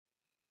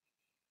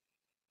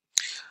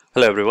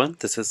Hello everyone,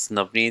 this is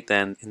Navneet,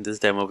 and in this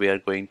demo we are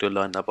going to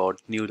learn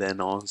about newly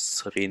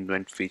announced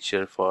reinvent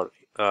feature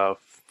uh,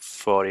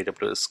 for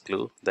AWS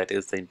Glue, that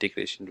is the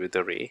integration with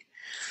Array.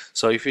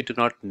 So if you do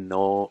not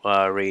know,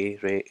 Ray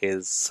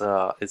is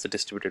a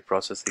distributed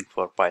processing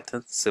for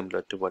Python,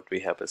 similar to what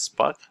we have as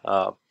Spark.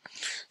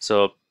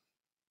 So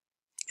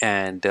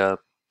and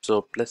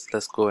so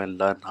let's go and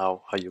learn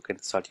how you can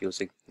start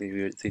using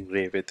Ray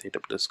with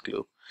AWS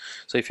Glue.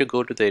 So if you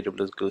go to the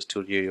AWS Go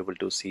Studio, you're able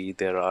to see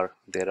there are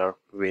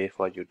way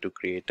for you to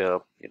create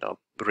a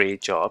Ray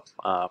job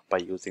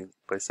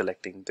by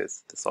selecting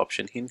this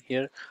option in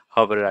here.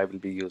 However, I will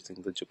be using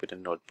the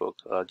Jupyter Notebook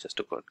just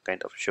to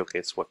kind of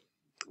showcase what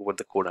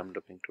the code I'm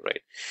looking to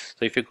write.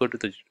 So if you go to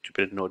the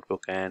Jupyter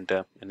Notebook and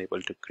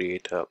able to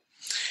create a,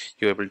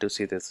 you're able to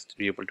see this,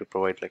 you're able to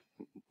provide like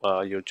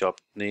your job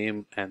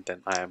name and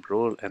then I am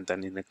role, and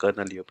then in the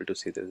kernel you're able to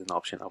see there's an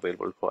option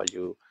available for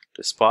you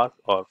to Spark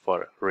or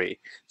for Ray.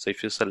 So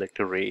if you select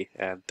Ray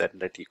and then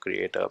let you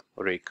create a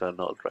Ray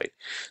kernel, right?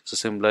 So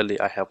similarly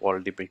I have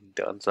already been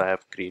done. So I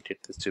have created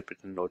this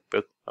Jupyter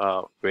Notebook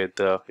with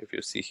if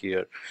you see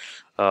here,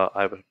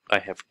 I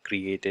have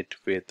created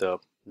with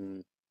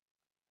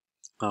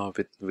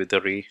with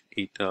Array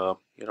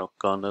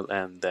kernel,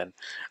 and then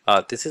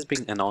this is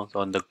being announced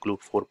on the Glue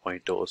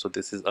 4.0. So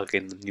this is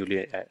again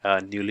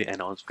newly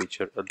announced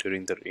feature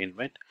during the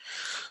reinvent.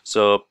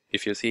 So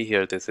if you see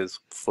here, this is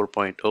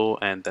 4.0,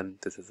 and then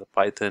this is a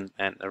Python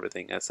and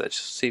everything as such.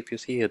 See, if you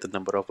see here, the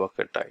number of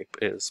worker type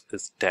is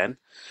 10.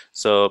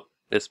 So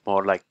it's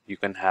more like you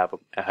can have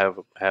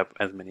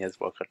as many as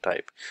worker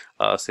type,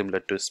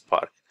 similar to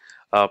Spark.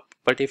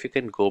 But if you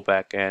can go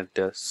back and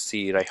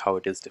see right how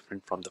it is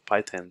different from the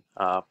Python,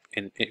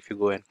 if you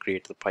go and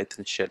create the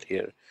Python shell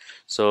here,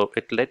 so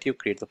it let you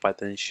create the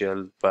Python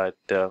shell, but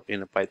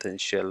in a Python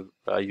shell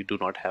you do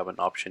not have an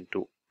option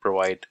to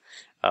provide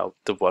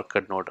the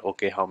worker node.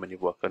 Okay, how many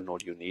worker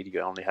node you need? You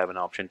only have an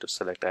option to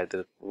select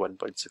either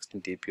 1.16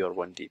 dp or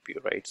 1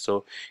 dp, right?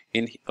 So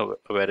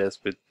whereas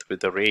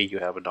with Array you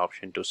have an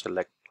option to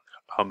select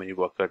how many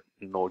worker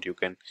node you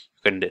can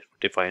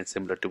define,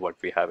 similar to what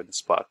we have in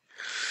Spark.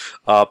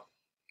 Uh,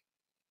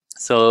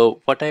 so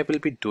what I will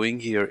be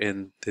doing here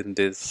in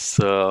this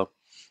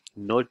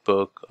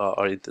notebook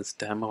or in this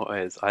demo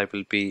is I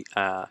will be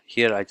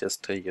here. I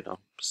just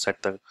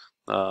set the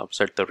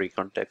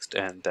recontext,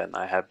 and then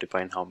I have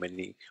defined how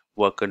many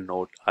worker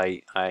node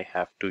I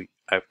have to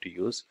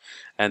use,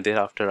 and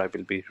thereafter I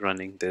will be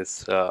running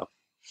this.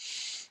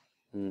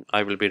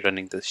 I will be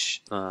running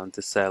this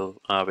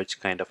cell, which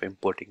kind of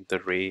importing the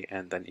array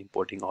and then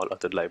importing all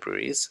other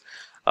libraries,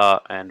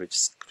 and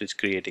which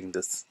creating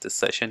this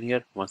session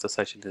here. Once the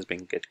session is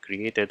being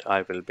created,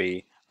 I will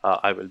be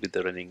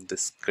running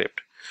this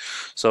script.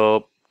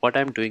 So what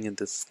I'm doing in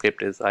this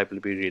script is I will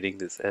be reading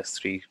this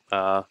S3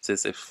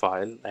 zip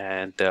file,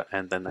 and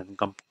then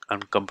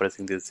I'm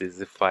compressing this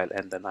zip file,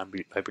 and then I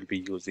will be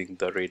using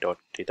the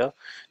array.data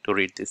to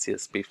read this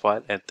CSV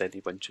file, and then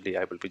eventually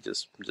I will be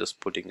just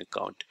putting a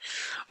count.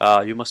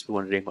 You must be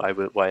wondering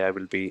why I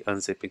will be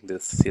unzipping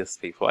this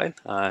CSV file,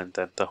 and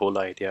then the whole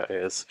idea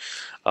is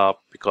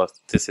because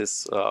this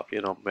is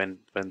when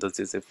the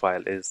zip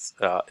file is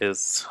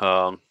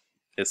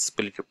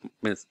split,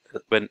 means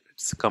when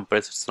it's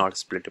compressed, it's not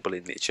splittable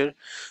in nature.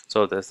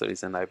 So that's the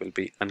reason I will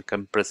be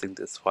uncompressing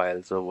this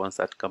file. So once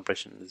that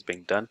compression is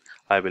being done,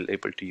 I will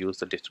able to use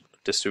the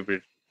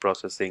distributed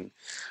processing.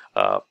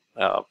 I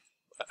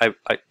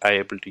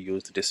able to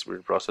use the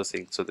distributed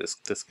processing. So this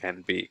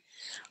can be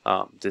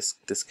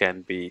this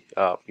can be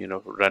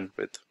run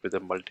with a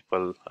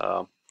multiple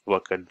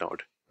worker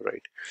node,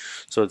 right?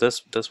 So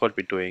that's what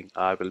we're doing.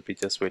 I will be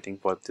just waiting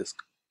for this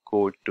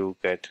code to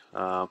get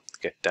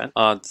done.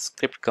 The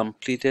script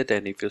completed,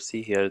 and if you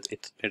see here,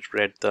 it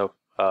read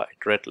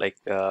like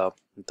the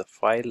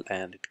file,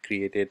 and it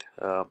created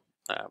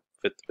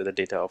with a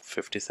data of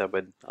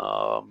 57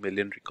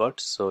 million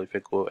records. So if I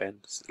go and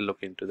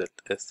look into that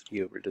S3,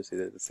 you're able to see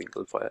that a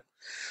single file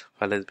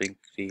has been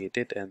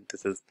created, and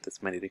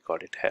this many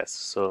record it has.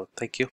 So thank you.